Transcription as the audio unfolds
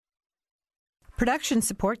Production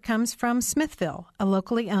support comes from Smithville, a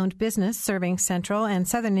locally owned business serving central and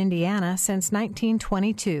southern Indiana since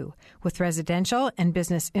 1922, with residential and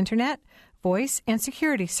business internet, voice, and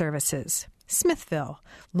security services. Smithville,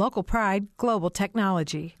 local pride, global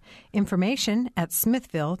technology. Information at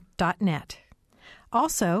smithville.net.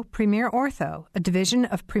 Also, Premier Ortho, a division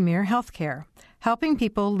of Premier Healthcare, helping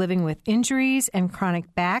people living with injuries and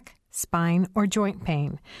chronic back, spine, or joint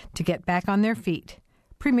pain to get back on their feet.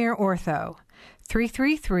 Premier Ortho,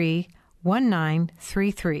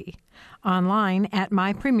 333-1933. Online at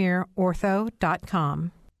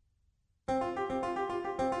mypremierortho.com.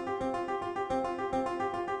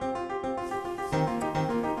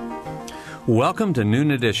 Welcome to Noon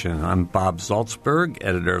Edition. I'm Bob Zaltsberg,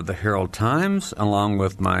 editor of the Herald Times, along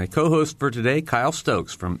with my co-host for today, Kyle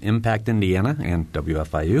Stokes from Impact Indiana and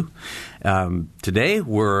WFIU. Today,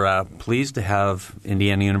 we're pleased to have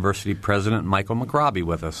Indiana University President Michael McRobbie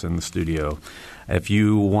with us in the studio. If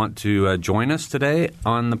you want to join us today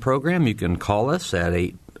on the program, you can call us at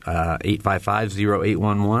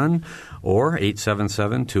 855-0811 or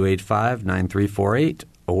 877-285-9348,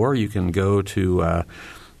 or you can go to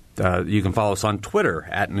you can follow us on Twitter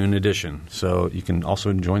at Noon Edition. So you can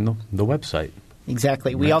also join the website.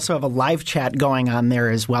 Exactly. We also have a live chat going on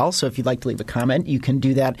there as well. So if you'd like to leave a comment, you can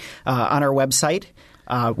do that on our website,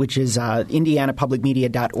 which is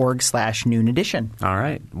indianapublicmedia.org/Noon Edition. All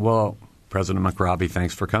right. Well, President McRobbie,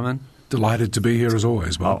 thanks for coming. Delighted to be here as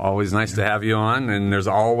always, Bob. Always nice to have you on, and there's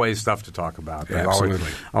always stuff to talk about. Yeah, absolutely.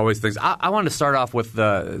 Always things. I wanted to start off with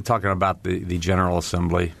talking about the General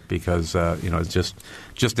Assembly because it's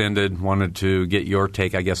just ended. Wanted to get your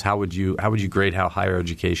take. I guess how would you grade how higher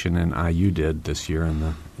education and IU did this year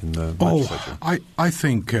in the legislature? I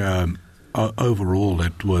think overall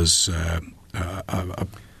it was a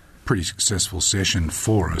pretty successful session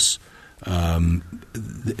for us.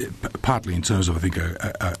 Partly in terms of, I think,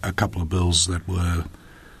 a couple of bills that were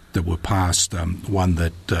passed. One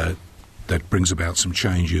that brings about some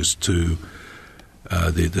changes to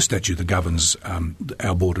the statute that governs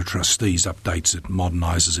our Board of Trustees, updates it,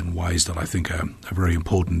 modernises in ways that I think are very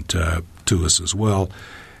important to us as well.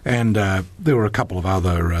 And there were a couple of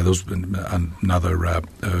other. There was another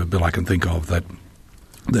bill I can think of that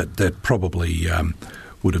probably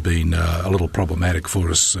would have been a little problematic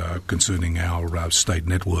for us concerning our state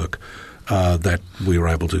network, that we were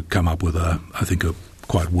able to come up with I think a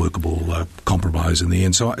quite workable compromise in the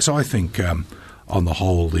end. So I think on the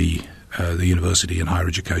whole the university and higher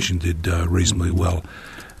education did reasonably well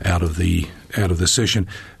out of the session.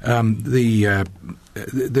 There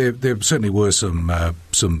certainly were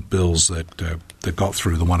some bills that got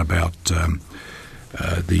through. The one about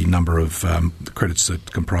the number of credits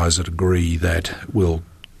that comprise a degree that will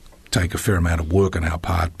take a fair amount of work on our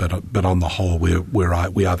part, but on the whole,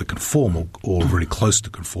 we either conform or very close to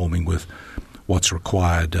conforming with what's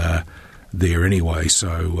required there anyway.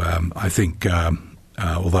 So I think,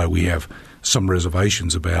 although we have some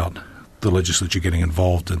reservations about the legislature getting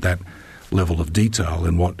involved at that level of detail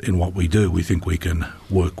in what we do, we think we can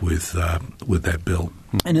work with that bill.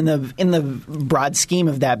 And in the broad scheme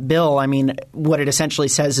of that bill, I mean, what it essentially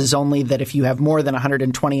says is only that if you have more than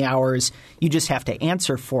 120 hours, you just have to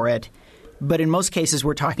answer for it. But in most cases,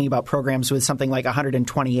 we're talking about programs with something like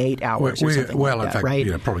 128 hours or something like that, in fact,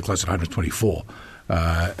 right? Probably close to 124.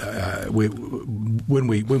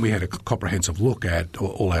 When we had a comprehensive look at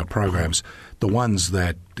all our programs, the ones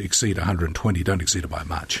that exceed 120 don't exceed it by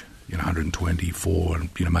much. 124 and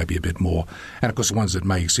maybe a bit more. And of course the ones that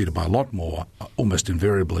may exceed it by a lot more almost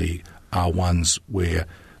invariably are ones where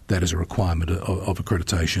that is a requirement of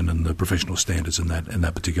accreditation and the professional standards in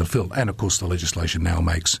that particular field. And of course the legislation now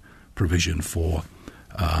makes provision for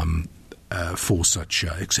such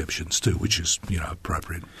exceptions too, which is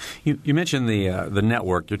appropriate. You mentioned the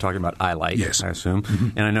network. You're talking about iLight, yes. I assume,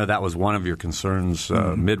 and I know that was one of your concerns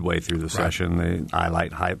midway through the session. The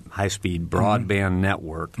iLight high-speed broadband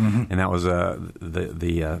network, and that was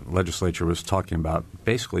the legislature was talking about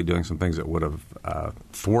basically doing some things that would have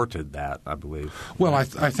thwarted that, I believe. Well, I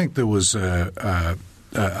think there was a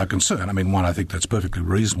concern. I mean, one I think that's perfectly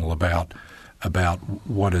reasonable about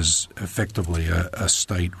what is effectively a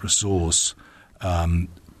state resource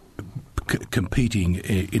competing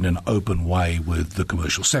in an open way with the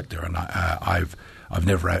commercial sector, and I've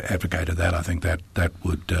never advocated that. I think that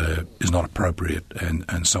would is not appropriate,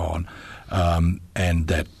 and so on, and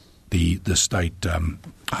that the state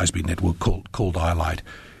high-speed network called iLight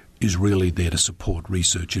is really there to support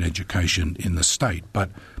research and education in the state,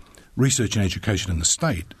 but research and education in the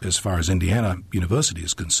state, as far as Indiana University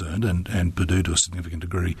is concerned, and Purdue to a significant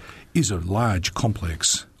degree, is a large,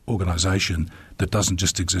 complex organisation that doesn't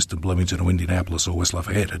just exist in Bloomington or Indianapolis or West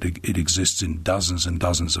Lafayette. It exists in dozens and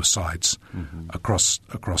dozens of sites across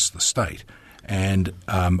the state. And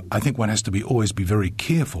I think one has to always be very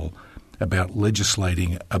careful about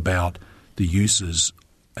legislating about the uses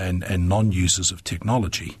and non-uses of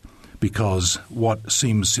technology, because what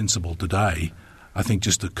seems sensible today, I think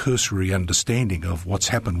just a cursory understanding of what's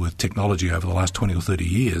happened with technology over the last 20 or 30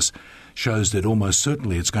 years shows that almost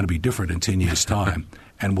certainly it's going to be different in 10 years' time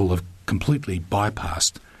and will have completely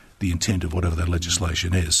bypassed the intent of whatever that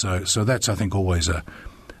legislation is. So that's, I think, always a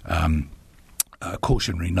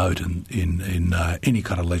cautionary note in any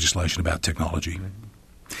kind of legislation about technology.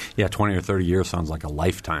 Yeah, 20 or 30 years sounds like a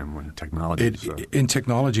lifetime when technology. In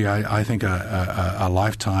technology, I think a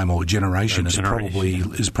lifetime or generation is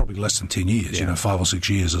probably less than 10 years. Yeah. 5 or 6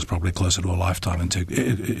 years is probably closer to a lifetime in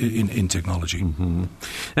technology. Mm-hmm.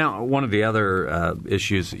 Now, one of the other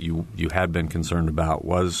issues that you had been concerned about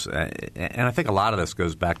was, and I think a lot of this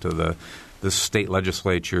goes back to the state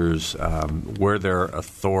legislatures, where their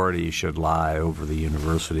authority should lie over the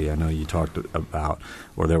university. I know you talked about,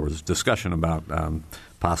 or there was discussion about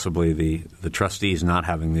possibly the trustees not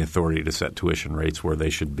having the authority to set tuition rates where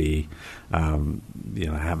they should be,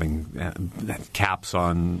 having caps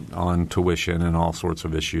on tuition and all sorts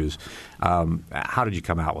of issues. How did you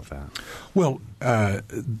come out with that? Well,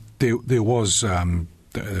 there was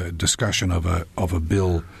discussion of a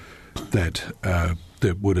bill that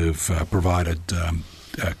would have provided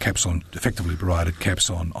effectively provided caps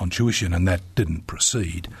on tuition, and that didn't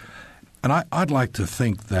proceed. And I'd like to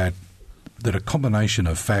think that a combination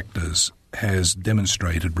of factors has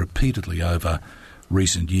demonstrated repeatedly over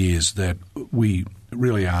recent years that we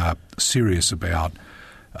really are serious about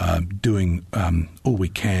doing all we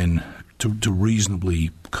can to reasonably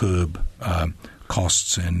curb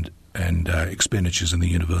costs and expenditures in the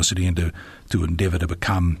university, and to endeavour to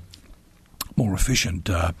become more efficient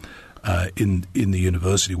in the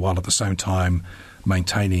university, while at the same time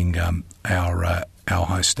maintaining our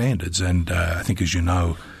high standards. And I think, as you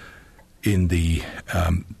know, in the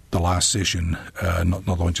last session, not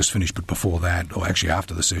the one just finished, but before that, or actually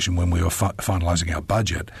after the session, when we were finalising our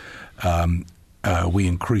budget, we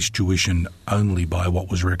increased tuition only by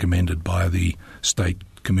what was recommended by the State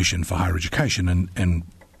Commission for Higher Education, and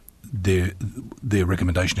their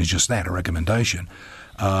recommendation is just that, a recommendation.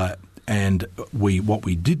 And what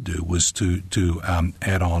we did do was to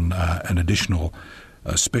add on an additional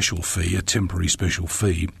special fee, a temporary special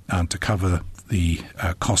fee, to cover the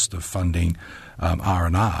cost of funding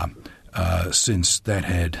R&R, since that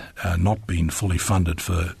had not been fully funded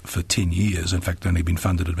for 10 years. In fact, only been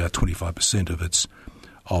funded at about 25%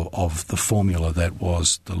 of the formula that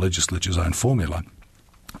was the legislature's own formula.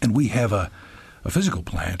 And we have a physical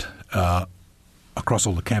plant across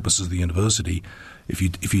all the campuses of the university,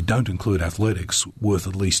 if you don't include athletics, worth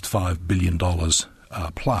at least $5 billion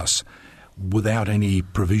plus, without any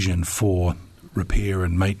provision for repair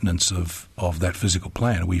and maintenance of that physical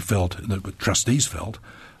plant. We felt, the trustees felt,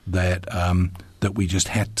 that we just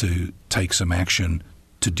had to take some action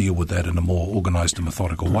to deal with that in a more organised and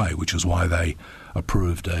methodical way, which is why they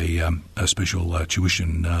approved a special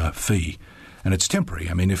tuition fee. And it's temporary.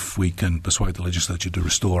 I mean, if we can persuade the legislature to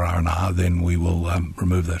restore R&R, then we will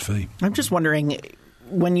remove that fee. I'm just wondering,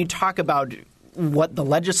 when you talk about what the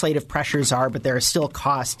legislative pressures are, but there are still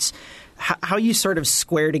costs, how you sort of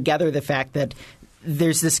square together the fact that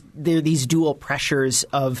there are these dual pressures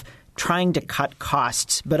of trying to cut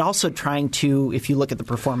costs, but also trying to, if you look at the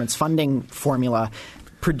performance funding formula,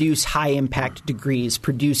 produce high-impact degrees,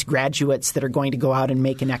 produce graduates that are going to go out and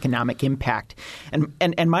make an economic impact.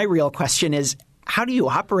 And my real question is, how do you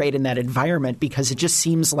operate in that environment? Because it just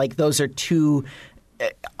seems like those are two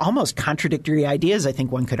almost contradictory ideas, I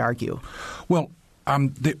think one could argue. Well,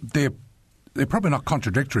 they're probably not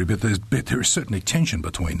contradictory, but there is certainly tension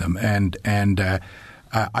between them. And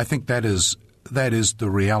I think that is the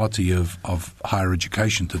reality of higher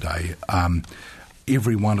education today.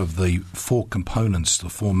 Every one of the four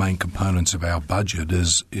main components of our budget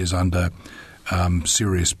is under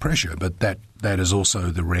serious pressure. But that is also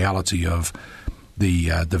the reality of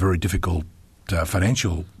the very difficult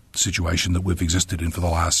financial situation that we've existed in for the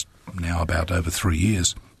last now about over 3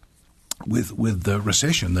 years, with the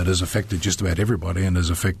recession that has affected just about everybody and has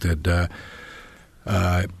affected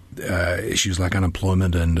issues like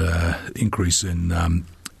unemployment and increase in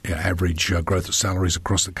average growth of salaries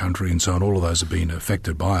across the country and so on. All of those have been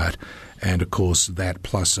affected by it. And, of course, that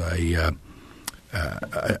plus a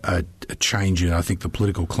change in, I think, the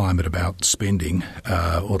political climate about spending,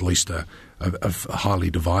 or at least a highly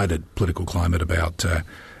divided political climate about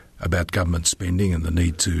government spending and the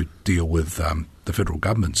need to deal with the federal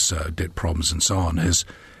government's debt problems and so on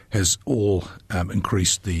has all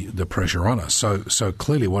increased the pressure on us. So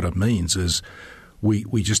clearly what it means is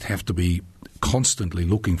we just have to be constantly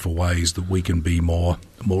looking for ways that we can be more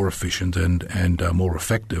efficient and more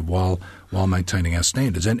effective while maintaining our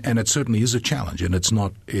standards. And it certainly is a challenge, and it's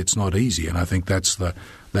not easy. And I think that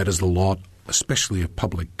is the lot, especially of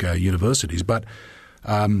public universities. But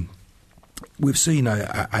we've seen,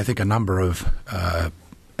 I think, a number of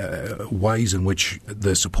ways in which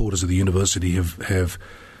the supporters of the university have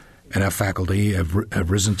and our faculty have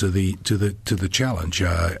risen to the challenge.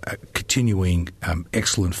 Continuing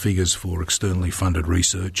excellent figures for externally funded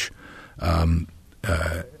research,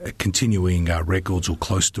 continuing records or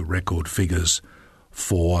close to record figures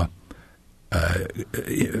for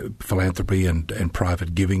philanthropy and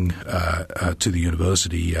private giving to the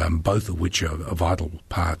university, both of which are vital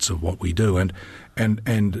parts of what we do. And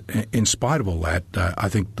in spite of all that, I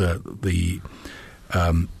think though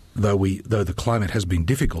the climate has been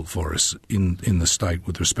difficult for us in the state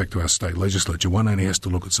with respect to our state legislature, one only has to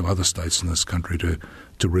look at some other states in this country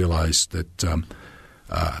to realise that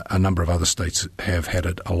a number of other states have had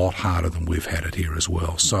it a lot harder than we've had it here as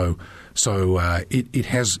well. So it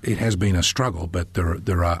has been a struggle, but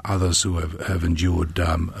there are others who have endured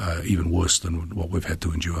even worse than what we've had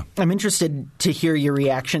to endure. I'm interested to hear your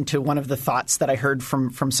reaction to one of the thoughts that I heard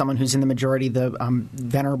from someone who's in the majority. The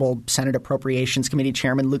venerable Senate Appropriations Committee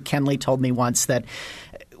Chairman Luke Kenley told me once that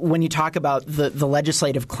when you talk about the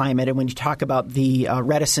legislative climate and when you talk about the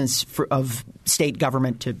reticence of state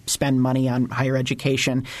government to spend money on higher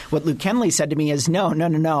education, what Luke Kenley said to me is,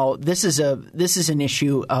 no. This is an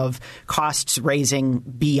issue of costs raising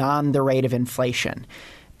beyond the rate of inflation.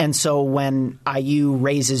 And so when IU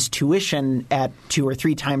raises tuition at 2 or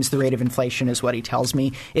 3 times the rate of inflation, is what he tells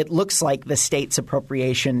me, it looks like the state's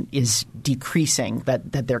appropriation is decreasing,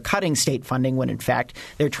 that they're cutting state funding when in fact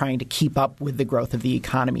they're trying to keep up with the growth of the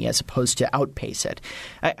economy as opposed to outpace it.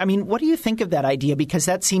 I mean, what do you think of that idea? Because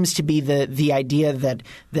that seems to be the idea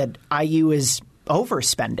that IU is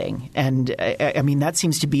overspending. And I mean, that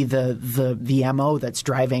seems to be the MO that's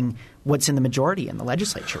driving what's in the majority in the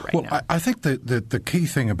legislature right now. Well, I think the key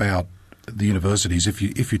thing about the universities, if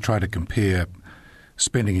you try to compare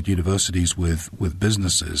spending at universities with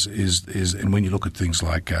businesses, is and when you look at things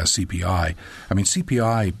like CPI, I mean,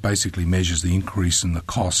 CPI basically measures the increase in the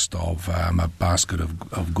cost of a basket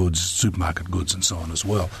of goods, supermarket goods and so on as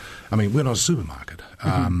well. I mean, we're not a supermarket.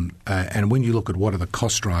 And when you look at what are the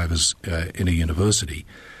cost drivers in a university,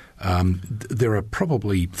 there are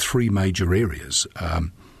probably 3 major areas.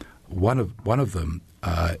 One of them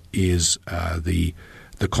is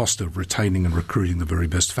the cost of retaining and recruiting the very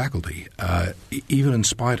best faculty. Even in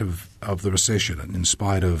spite of the recession and in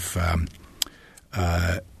spite of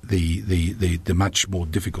the much more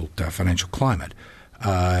difficult financial climate,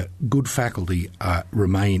 good faculty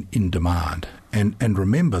remain in demand. And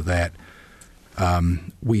remember that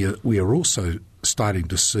we are also starting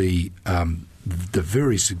to see the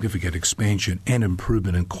very significant expansion and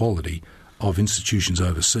improvement in quality of institutions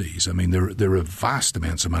overseas. I mean, there are vast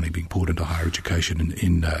amounts of money being poured into higher education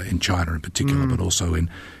in China in particular, but also in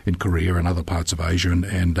Korea and other parts of Asia,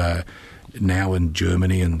 and now in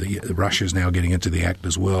Germany, and Russia's now getting into the act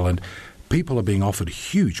as well. And people are being offered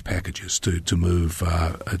huge packages to move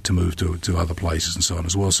to other places and so on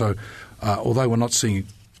as well. So although we're not seeing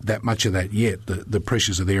that much of that yet, the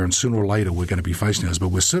pressures are there, and sooner or later we're going to be facing those. But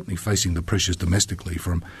we're certainly facing the pressures domestically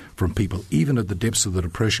from people. Even at the depths of the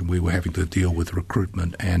Depression, we were having to deal with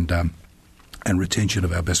recruitment and retention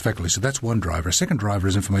of our best faculty. So that's one driver. A second driver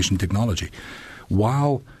is information technology.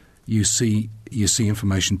 While you see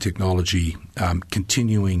information technology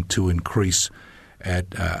continuing to increase at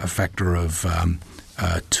a factor of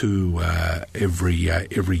 2 every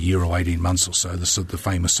year or 18 months or so, the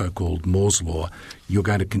famous so-called Moore's Law, you're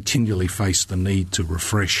going to continually face the need to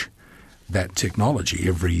refresh that technology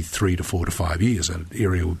every 3 to 4 to 5 years, an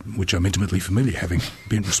area which I'm intimately familiar, having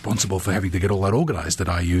been responsible for having to get all that organised at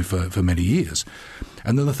IU for many years.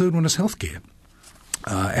 And then the third one is healthcare.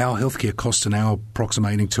 Our healthcare costs are now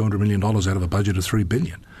approximating $200 million out of a budget of $3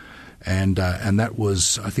 billion. And that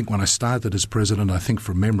was, I think, when I started as president, I think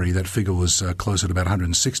from memory that figure was closer to about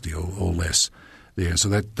 160 or less there. So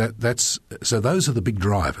so those are the big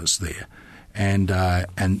drivers there, and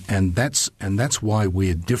that's why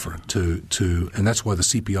we're different to and that's why the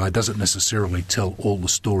CPI doesn't necessarily tell all the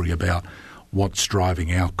story about what's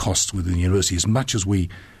driving our costs within the university, as much as we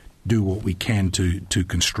do what we can to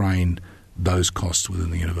constrain those costs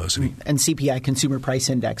within the university. And CPI, Consumer Price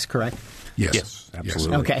Index, correct? Yes,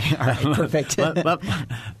 absolutely. Okay, all right, perfect.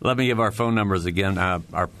 Let me give our phone numbers again.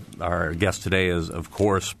 Our guest today is, of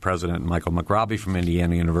course, President Michael McRobbie from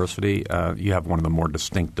Indiana University. You have one of the more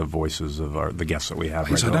distinctive voices of the guests that we have.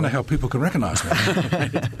 Yes, I don't know how people can recognize me.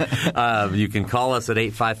 You can call us at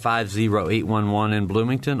 855-0811 in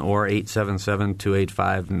Bloomington or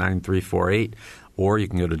 877-285-9348. Or you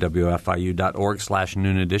can go to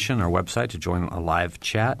wfiu.org/Noon Edition, our website, to join a live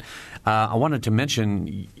chat. I wanted to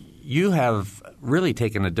mention you have really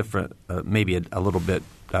taken a different, maybe a little bit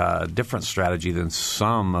different strategy than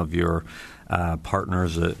some of your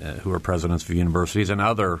partners who are presidents of universities and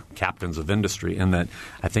other captains of industry, in that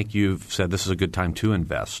I think you've said this is a good time to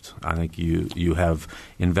invest. I think you have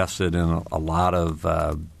invested in a lot of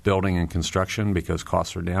building and construction because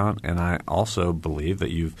costs are down, and I also believe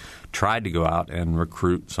that you've tried to go out and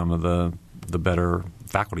recruit some of the better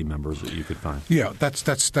faculty members that you could find. Yeah,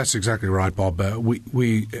 that's exactly right, Bob.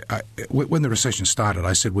 When the recession started,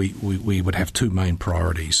 I said we would have two main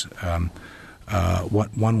priorities.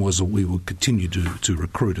 One was that we would continue to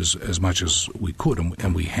recruit as much as we could,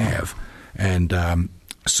 and we have. And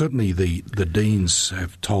certainly the deans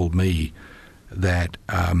have told me that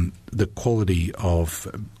the quality of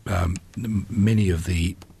many of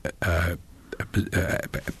the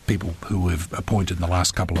people who we've appointed in the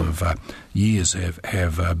last couple of years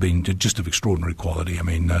have been just of extraordinary quality. I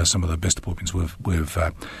mean, some of the best appointments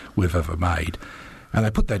we've ever made, and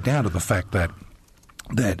they put that down to the fact that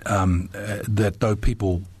though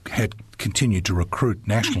people had continued to recruit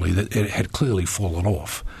nationally, that it had clearly fallen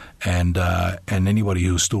off, and anybody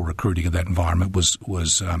who was still recruiting in that environment was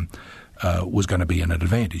going to be an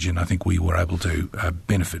advantage, and I think we were able to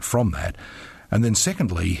benefit from that. And then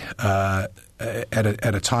secondly,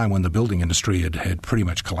 at a time when the building industry had pretty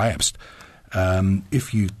much collapsed,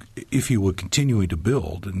 if you were continuing to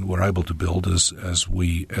build and were able to build as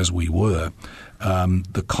we were,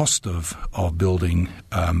 the cost of building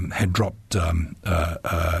had dropped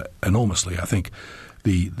enormously. I think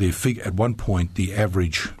the figure at one point, the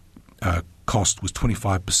average cost was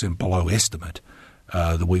 25% below estimate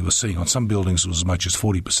that we were seeing. On some buildings, it was as much as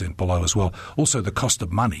 40% below as well. Also, the cost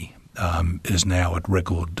of money is now at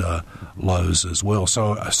record lows as well.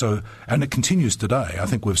 So, and it continues today. I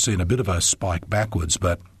think we've seen a bit of a spike backwards,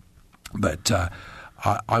 but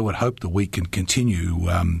I would hope that we can continue.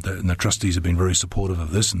 And the trustees have been very supportive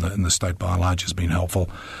of this, and the state by and large has been helpful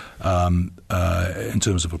in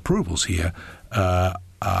terms of approvals here.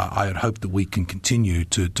 I would hope that we can continue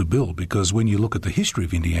to build, because when you look at the history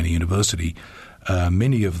of Indiana University,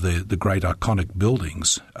 many of the great iconic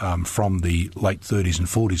buildings from the late 30s and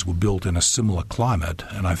 40s were built in a similar climate,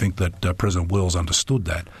 and I think that President Wells understood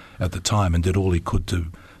that at the time and did all he could to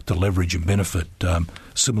leverage and benefit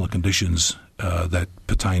similar conditions that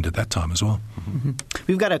pertained at that time as well. Mm-hmm.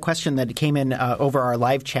 We've got a question that came in over our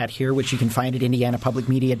live chat here, which you can find at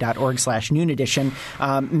indianapublicmedia.org/Noon Edition.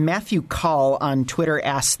 Matthew Call on Twitter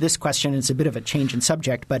asks this question. It's a bit of a change in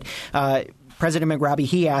subject, but President McRobbie,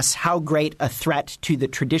 he asks, how great a threat to the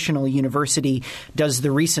traditional university does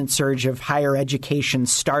the recent surge of higher education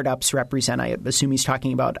startups represent? I assume he's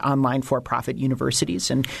talking about online for-profit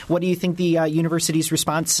universities. And what do you think the university's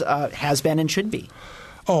response has been and should be?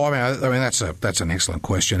 Oh, I mean that's an excellent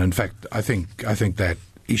question. In fact, I think that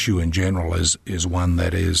issue in general is one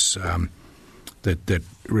that is that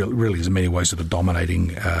really is in many ways sort of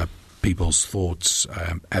dominating people's thoughts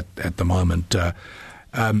at the moment.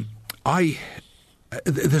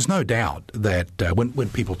 There's no doubt that when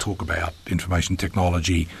people talk about information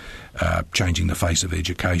technology changing the face of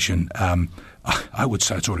education, I would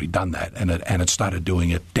say it's already done that, and it started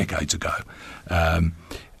doing it decades ago.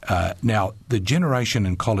 Now, the generation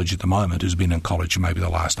in college at the moment who's been in college for maybe the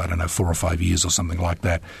last, 4 or 5 years or something like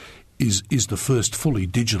that, is the first fully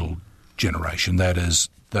digital generation. That is,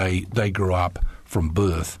 they grew up from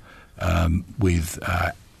birth with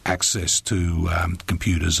access to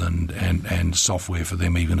computers and software for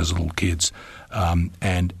them even as little kids, and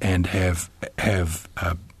have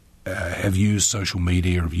used social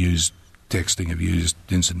media, have used texting, have used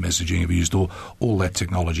instant messaging, have used all that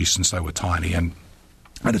technology since they were tiny, and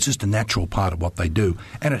it's just a natural part of what they do,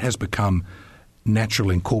 and it has become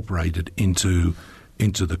naturally incorporated into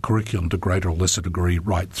the curriculum to greater or lesser degree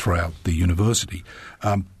right throughout the university.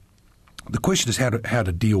 The question is how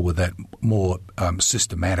to deal with that more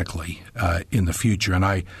systematically in the future. And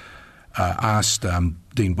I asked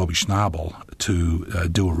Dean Bobby Schnabel to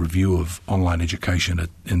do a review of online education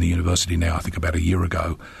in the university now, I think about a year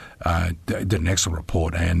ago. Did an excellent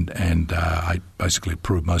report, and I basically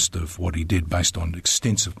approved most of what he did based on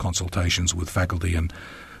extensive consultations with faculty and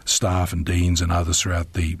staff and deans and others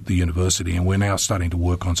throughout the university, and we're now starting to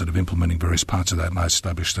work on sort of implementing various parts of that, and I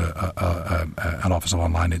established an Office of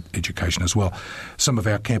Online Education as well. Some of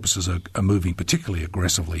our campuses are moving particularly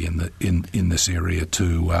aggressively in this area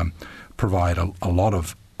to provide a lot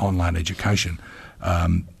of online education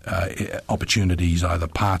opportunities, either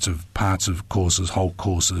parts of courses,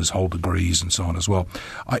 whole degrees, and so on as well.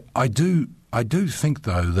 I do think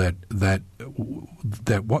though that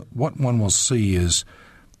what one will see is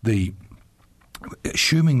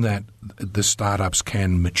assuming that the startups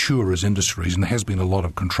can mature as industries, and there has been a lot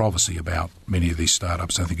of controversy about many of these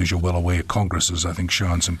startups. I think, as you're well aware, Congress has, I think,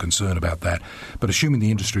 shown some concern about that. But assuming the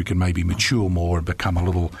industry can maybe mature more and become a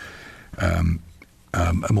little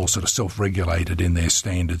more sort of self-regulated in their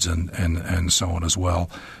standards and so on as well,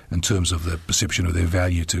 in terms of the perception of their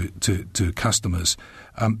value to customers,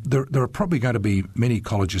 there are probably going to be many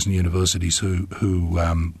colleges and universities who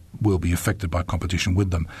will be affected by competition with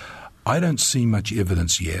them. I don't see much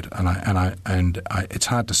evidence yet, and it's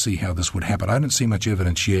hard to see how this would happen. I don't see much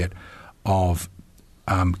evidence yet of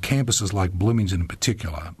campuses like Bloomington in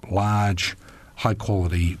particular, large,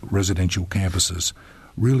 high-quality residential campuses,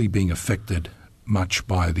 really being affected much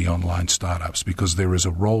by the online startups, because there is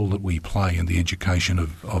a role that we play in the education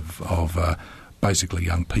of basically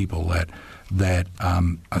young people that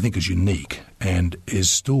I think is unique and is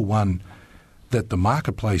still one that the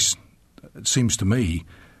marketplace, it seems to me,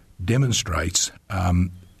 demonstrates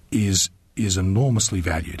is enormously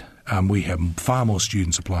valued. We have far more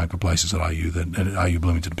students applying for places at IU at IU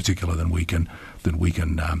Bloomington in particular than we can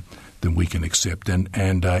accept.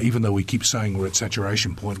 And even though we keep saying we're at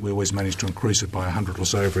saturation point, we always manage to increase it by 100 or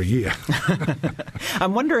so every year.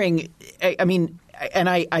 I'm wondering, I mean, and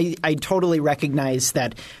I totally recognize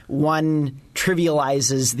that one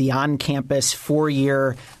trivializes the on-campus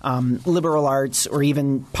 4-year liberal arts or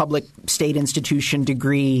even public state institution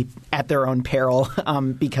degree at their own peril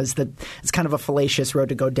because it's kind of a fallacious road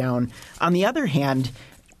to go down. On the other hand,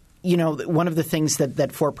 you know, one of the things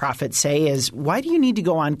that for-profits say is, why do you need to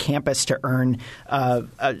go on campus to earn,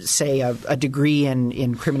 say, a degree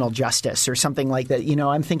in criminal justice or something like that? You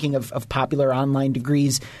know, I'm thinking of popular online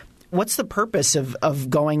degrees. What's the purpose of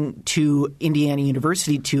going to Indiana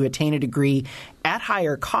University to attain a degree at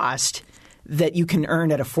higher cost that you can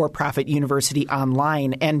earn at a for-profit university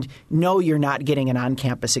online and know you're not getting an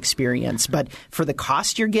on-campus experience? But for the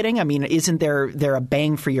cost you're getting, I mean, isn't there a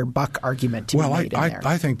bang for your buck argument to be made in there?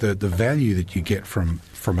 I think that the value that you get from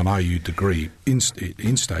an IU degree,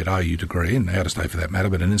 in-state IU degree, and out-of-state for that matter,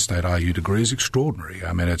 but an in-state IU degree is extraordinary.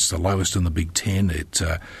 I mean, it's the lowest in the Big Ten. 3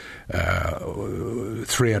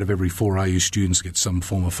 out of every 4 IU students get some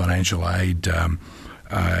form of financial aid.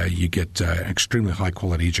 You get extremely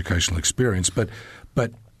high-quality educational experience. But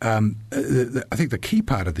I think the key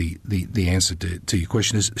part of the answer to your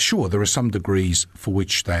question is, sure, there are some degrees for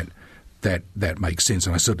which that makes sense,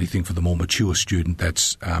 and I certainly think for the more mature student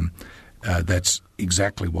that's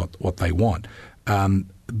exactly what they want.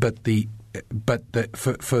 But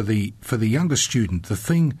for the younger student, the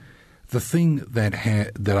thing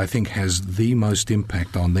that I think has the most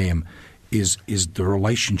impact on them is the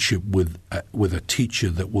relationship with a teacher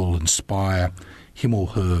that will inspire him or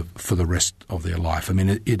her for the rest of their life. I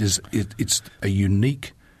mean, it's a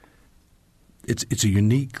unique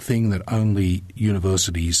thing that only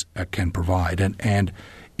universities can provide, and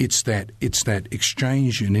it's that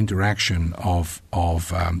exchange and interaction of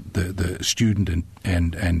the student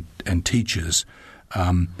and teachers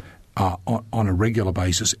on a regular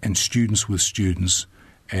basis, and students with students,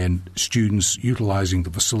 and students utilising the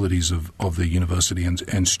facilities of the university,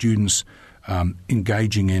 and students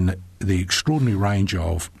engaging in the extraordinary range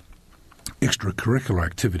of extracurricular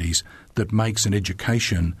activities that makes an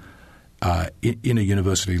education in a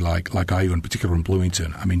university like IU, in particular in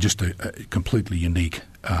Bloomington, I mean, just a completely unique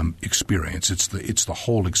experience. It's the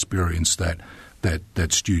whole experience that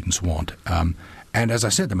students want. And as I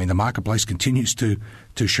said, I mean, the marketplace continues to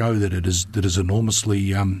show that it is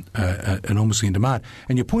enormously in demand.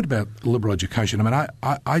 And your point about liberal education, I mean,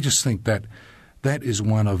 I just think that is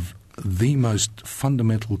one of the most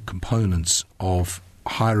fundamental components of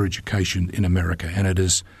higher education in America, and it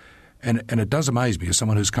is. And it does amaze me as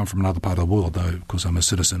someone who's come from another part of the world, though of course I'm a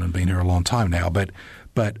citizen and been here a long time now. But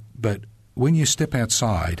when you step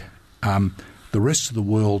outside, the rest of the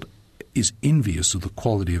world is envious of the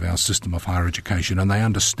quality of our system of higher education, and they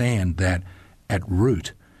understand that at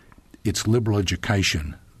root it's liberal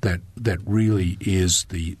education that really is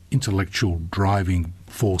the intellectual driving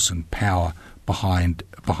force and power behind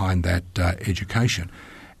that education.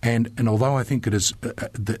 And although I think it is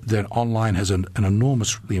that online has an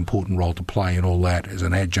enormously important role to play in all that as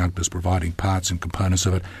an adjunct as providing parts and components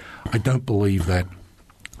of it, I don't believe that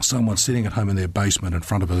someone sitting at home in their basement in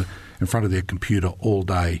front of their computer all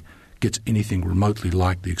day gets anything remotely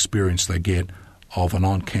like the experience they get of an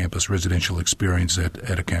on-campus residential experience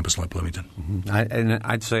at a campus like Bloomington. Mm-hmm.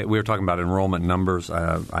 I'd say we were talking about enrollment numbers.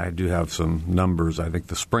 I do have some numbers. I think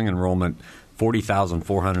the spring enrollment,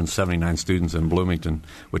 40,479 students in Bloomington,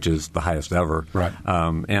 which is the highest ever. Right.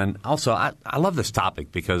 And also, I love this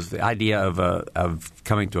topic because the idea of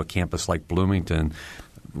coming to a campus like Bloomington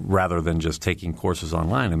rather than just taking courses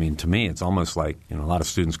online, I mean, to me, it's almost like a lot of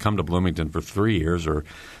students come to Bloomington for 3 years or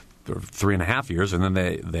 3.5 years, and then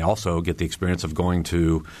they also get the experience of going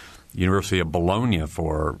to University of Bologna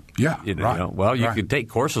for you could take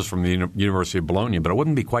courses from the University of Bologna, but it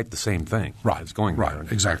wouldn't be quite the same thing. Right, it's going right,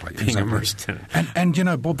 exactly, being immersed in it. And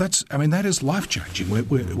Bob, that is life changing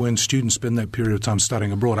when students spend that period of time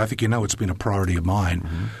studying abroad. I think it's been a priority of mine.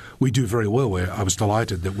 Mm-hmm. We do very well. I was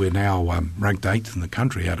delighted that we're now ranked 8th in the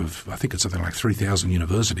country out of, I think it's something like 3,000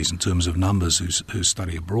 universities in terms of numbers who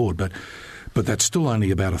study abroad. But that's still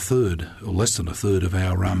only about a third, or less than a third, of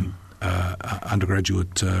our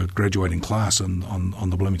undergraduate graduating class on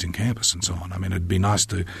the Bloomington campus and so on. I mean, it'd be nice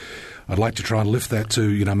I'd like to try and lift that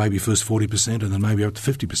to maybe first 40% and then maybe up to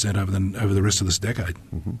 50% over the rest of this decade.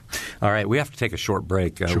 Mm-hmm. All right, we have to take a short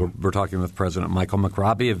break. Sure. We're talking with President Michael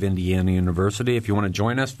McRobbie of Indiana University. If you want to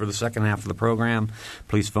join us for the second half of the program,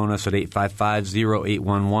 please phone us at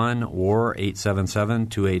 855-0811 or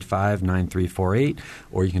 877-285-9348,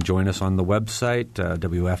 or you can join us on the website,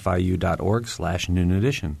 wfiu.org/noon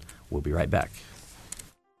edition. We'll be right back.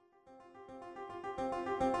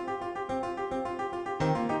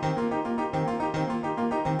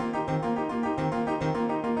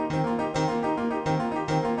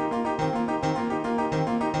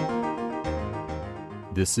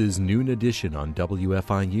 This is Noon Edition on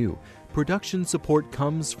WFIU. Production support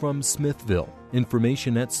comes from Smithville.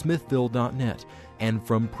 Information at smithville.net and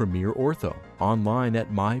from Premier Ortho, online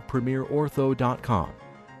at mypremierortho.com.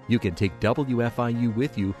 You can take WFIU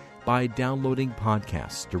with you by downloading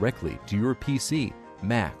podcasts directly to your PC,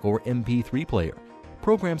 Mac, or MP3 player.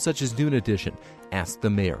 Programs such as Noon Edition, Ask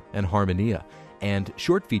the Mayor, and Harmonia, and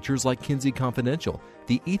short features like Kinsey Confidential,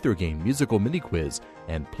 the Ether Game musical mini-quiz,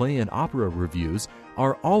 and play and opera reviews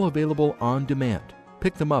are all available on demand.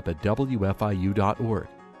 Pick them up at WFIU.org.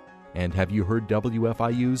 And have you heard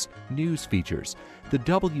WFIU's news features? The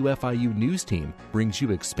WFIU News Team brings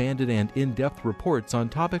you expanded and in-depth reports on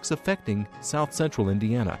topics affecting South Central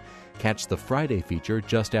Indiana. Catch the Friday feature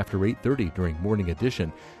just after 8:30 during Morning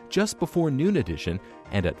Edition, just before Noon Edition,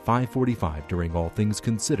 and at 5:45 during All Things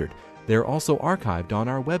Considered. They're also archived on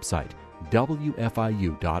our website,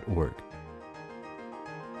 WFIU.org.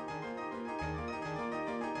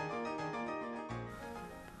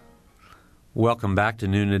 Welcome back to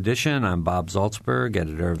Noon Edition. I'm Bob Zaltsberg,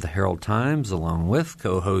 editor of the Herald Times, along with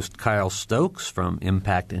co-host Kyle Stokes from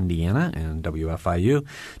Impact Indiana and WFIU.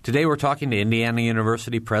 Today we're talking to Indiana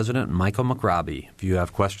University President Michael McRobbie. If you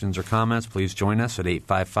have questions or comments, please join us at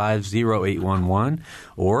 855-0811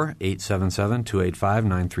 or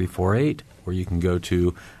 877-285-9348. Or you can go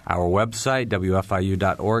to our website,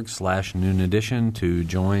 wfiu.org/noon edition, to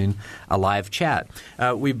join a live chat.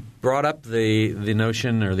 We brought up the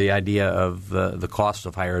notion or the idea of the cost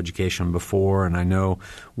of higher education before, and I know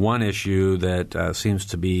one issue that seems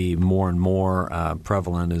to be more and more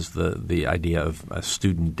prevalent is the idea of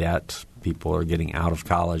student debt. People are getting out of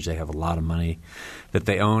college. They have a lot of money that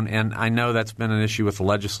they own. And I know that's been an issue with the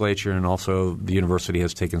legislature, and also the university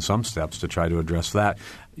has taken some steps to try to address that.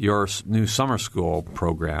 Your new summer school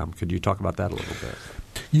program, could you talk about that a little bit?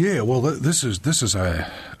 Yeah, well, this is a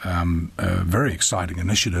very exciting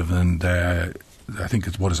initiative, and I think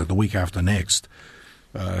it's the week after next.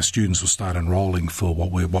 Students will start enrolling for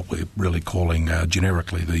what we're really calling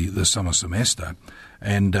generically the summer semester,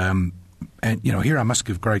 and here I must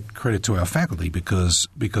give great credit to our faculty because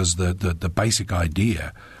the basic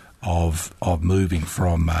idea of moving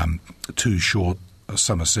from 2 short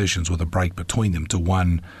summer sessions with a break between them to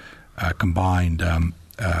one combined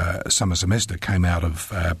summer semester came out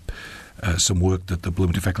of some work that the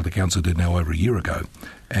Bloomington Faculty Council did now over a year ago,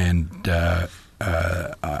 and I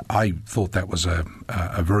thought that was a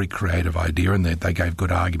very creative idea, and they gave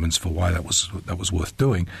good arguments for why that was worth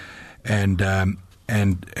doing, and then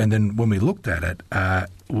when we looked at it,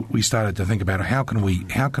 we started to think about how can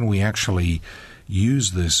we actually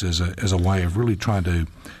use this as a way of really trying to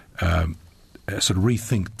sort of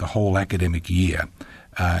rethink the whole academic year,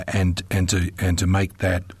 and to make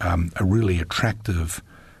that a really attractive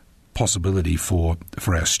possibility for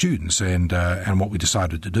our students, and what we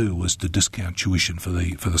decided to do was to discount tuition for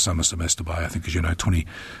the summer semester by, I think, as you know,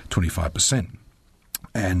 25%.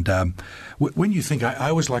 And when you think, I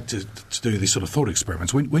always like to do these sort of thought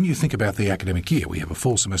experiments. When you think about the academic year, we have a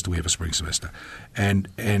fall semester, we have a spring semester, and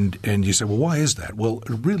you say, well, why is that? Well, it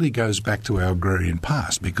really goes back to our agrarian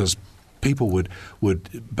past, because people would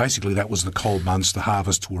basically, that was the cold months, the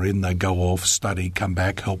harvests were in, they'd go off, study, come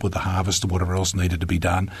back, help with the harvest and whatever else needed to be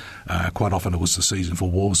done. Quite often it was the season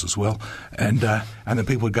for wars as well. And then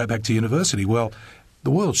people would go back to university. Well,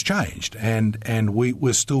 the world's changed, and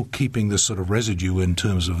we're still keeping this sort of residue in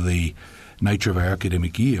terms of the nature of our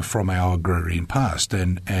academic year from our agrarian past.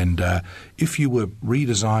 And if you were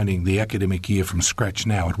redesigning the academic year from scratch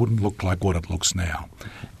now, it wouldn't look like what it looks now.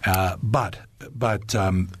 But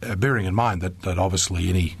bearing in mind that obviously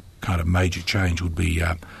any kind of major change would be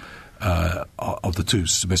of the two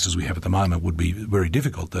semesters we have at the moment would be very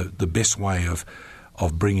difficult. The best way of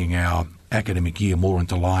bringing our academic year more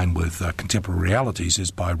into line with contemporary realities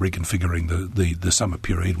is by reconfiguring the summer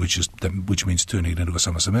period, which means turning it into a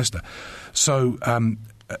summer semester. So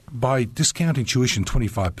by discounting tuition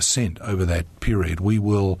 25% over that period, we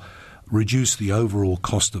will reduce the overall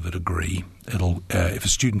cost of a degree. It'll if a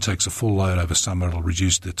student takes a full load over summer, it'll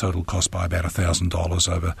reduce the total cost by about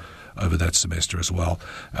 $1,000 over that semester as well,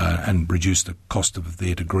 and reduce the cost of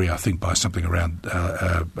their degree, I think, by something around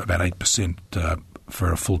about 8%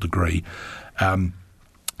 for a full degree.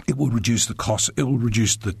 It will reduce the cost. It will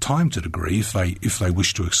reduce the time to degree if they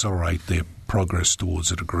wish to accelerate their progress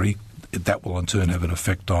towards a degree. That will in turn have an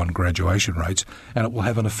effect on graduation rates, and it will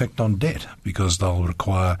have an effect on debt, because they'll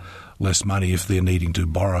require less money if they're needing to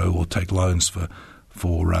borrow or take loans for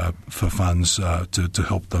funds to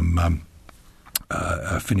help them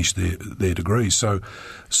finish their degrees. So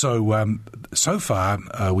far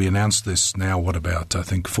we announced this now. What about, I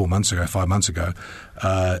think 5 months ago?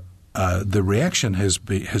 The reaction has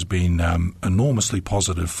been enormously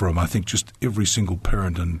positive from, I think, just every single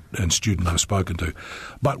parent and student I've spoken to.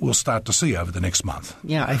 But we'll start to see over the next month.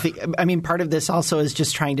 Yeah, I mean, part of this also is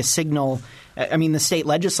just trying to signal. I mean, the state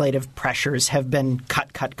legislative pressures have been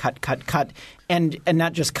cut, and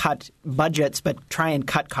not just cut budgets, but try and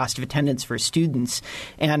cut cost of attendance for students.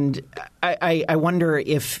 And I wonder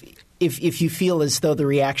if you feel as though the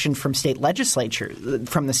reaction from the state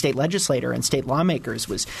legislator and state lawmakers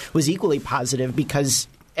was equally positive, because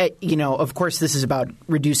of course this is about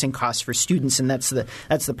reducing costs for students, and that's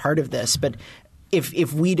the part of this. But if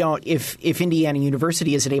Indiana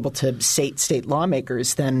University isn't able to state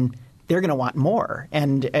lawmakers, then they're going to want more.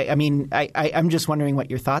 And I mean, I'm just wondering what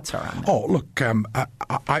your thoughts are on that. Oh, look,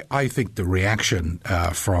 I think the reaction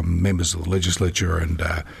from members of the legislature and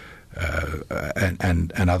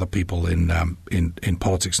other people in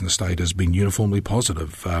politics in the state has been uniformly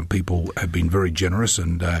positive. People have been very generous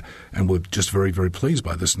and were just very, very pleased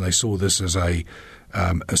by this, and they saw this as a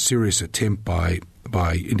serious attempt by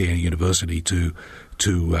Indiana University to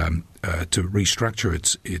restructure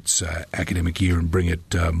its academic year and bring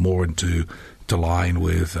it more into line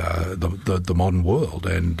with the modern world.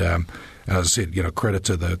 And as I said, credit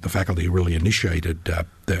to the faculty who really initiated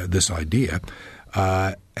this idea.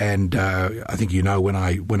 And I think when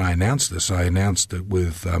I announced this, I announced it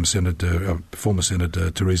with former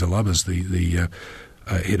Senator Teresa Lubbers, the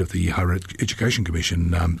head of the Higher Education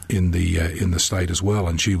Commission in the state as well,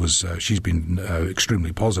 and she's been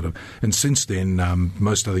extremely positive. And since then,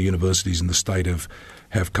 most other universities in the state have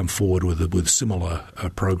come forward with similar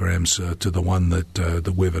programs to the one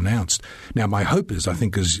that we've announced. Now, my hope is, I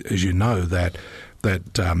think, as you know, that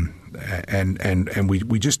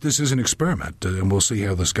we just, this is an experiment, and we'll see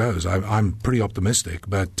how this goes. I'm pretty optimistic,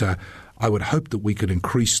 but I would hope that we could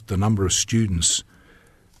increase the number of students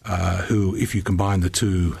who, if you combine the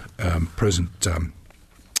two present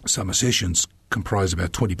summer sessions, comprise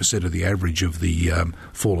about 20% of the average of the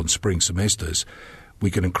fall and spring semesters. We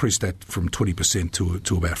can increase that from 20%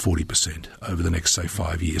 to about 40% over the next, say,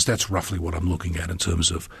 5 years. That's roughly what I'm looking at in terms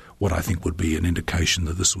of what I think would be an indication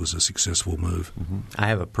that this was a successful move. Mm-hmm. I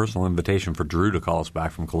have a personal invitation for Drew to call us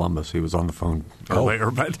back from Columbus. He was on the phone earlier,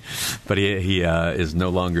 but he is no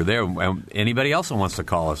longer there. Anybody else who wants to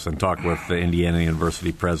call us and talk with the Indiana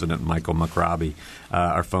University President Michael McRobbie,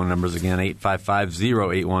 our phone numbers again,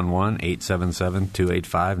 855-0811,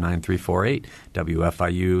 877-285-9348,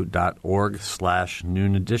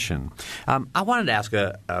 WFIU.org/noon edition. I wanted to ask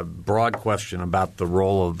a broad question about the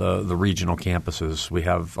role of the regional campuses. We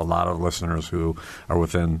have a lot of listeners who are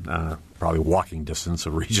within probably walking distance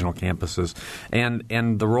of regional campuses, and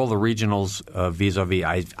the role of the regionals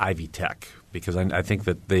vis-a-vis Ivy Tech, because I think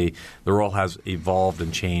that the role has evolved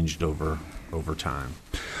and changed over time.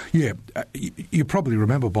 Yeah, you probably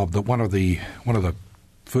remember, Bob, that one of the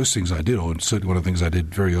first things I did, or certainly one of the things I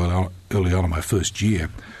did very early on in my first year,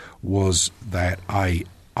 was that I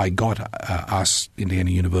got us,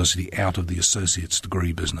 Indiana University, out of the associate's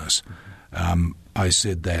degree business. I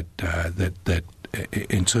said that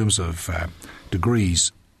in terms of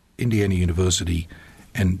degrees, Indiana University,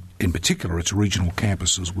 and in particular its regional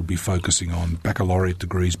campuses, would be focusing on baccalaureate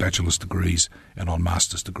degrees, bachelor's degrees, and on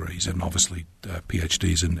master's degrees, and obviously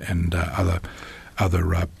PhDs and other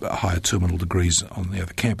higher terminal degrees on the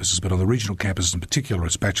other campuses. But on the regional campuses in particular,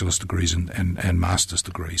 it's bachelor's degrees and master's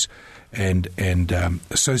degrees. And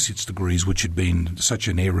associate's degrees, which had been such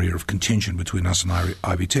an area of contention between us and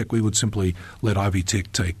Ivy Tech, we would simply let Ivy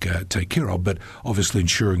Tech take care of, but obviously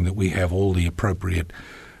ensuring that we have all the appropriate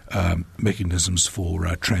mechanisms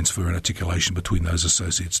for transfer and articulation between those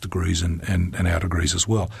associate's degrees and our degrees as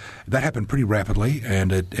well. That happened pretty rapidly,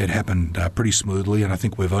 and it happened pretty smoothly, and I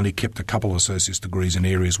think we've only kept a couple of associate's degrees in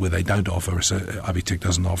areas where they don't offer, Ivy Tech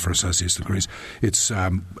doesn't offer associate's degrees. It's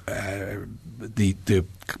the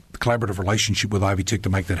collaborative relationship with Ivy Tech to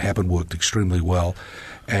make that happen worked extremely well,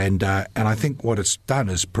 and I think what it's done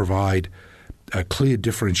is provide a clear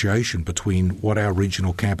differentiation between what our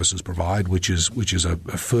regional campuses provide, which is a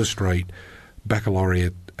first-rate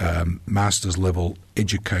baccalaureate, master's level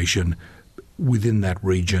education within that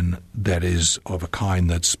region that is of a kind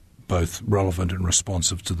that's both relevant and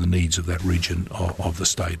responsive to the needs of that region of the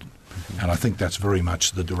state. Mm-hmm. And I think that's very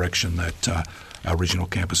much the direction that our regional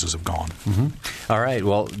campuses have gone. Mm-hmm. All right.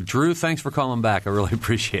 Well, Drew, thanks for calling back. I really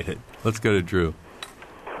appreciate it. Let's go to Drew.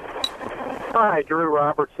 Hi, Drew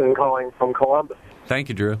Robertson calling from Columbus. Thank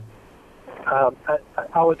you, Drew.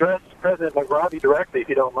 I'll address President McRobbie directly, if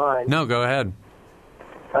you don't mind. No, go ahead.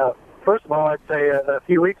 First of all, I'd say a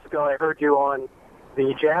few weeks ago I heard you on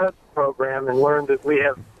the jazz program and learned that we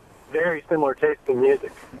have very similar taste in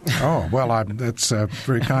music. Oh, well, that's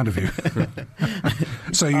very kind of you.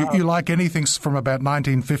 So you like anything from about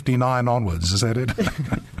 1959 onwards, is that it?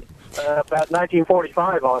 About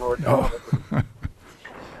 1945 onwards. Oh.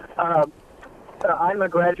 I'm a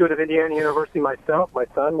graduate of Indiana University myself. My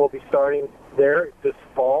son will be starting there this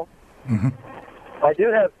fall. Mm-hmm. I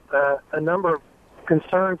do have a number of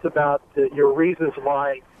concerns about your reasons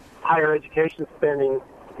why higher education spending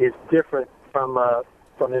is different from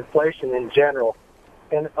inflation in general.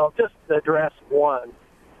 And I'll just address one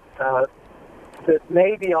that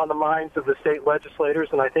may be on the minds of the state legislators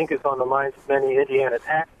and I think is on the minds of many Indiana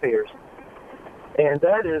taxpayers. And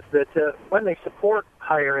that is that when they support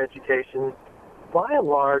higher education, by and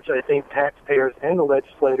large, I think taxpayers and the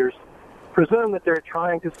legislators presume that they're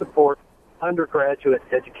trying to support undergraduate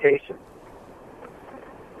education.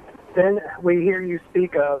 Then we hear you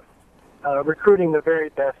speak of recruiting the very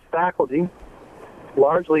best faculty,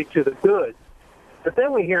 largely to the good. But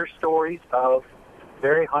then we hear stories of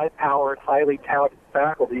very high-powered, highly touted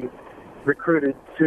faculty recruited to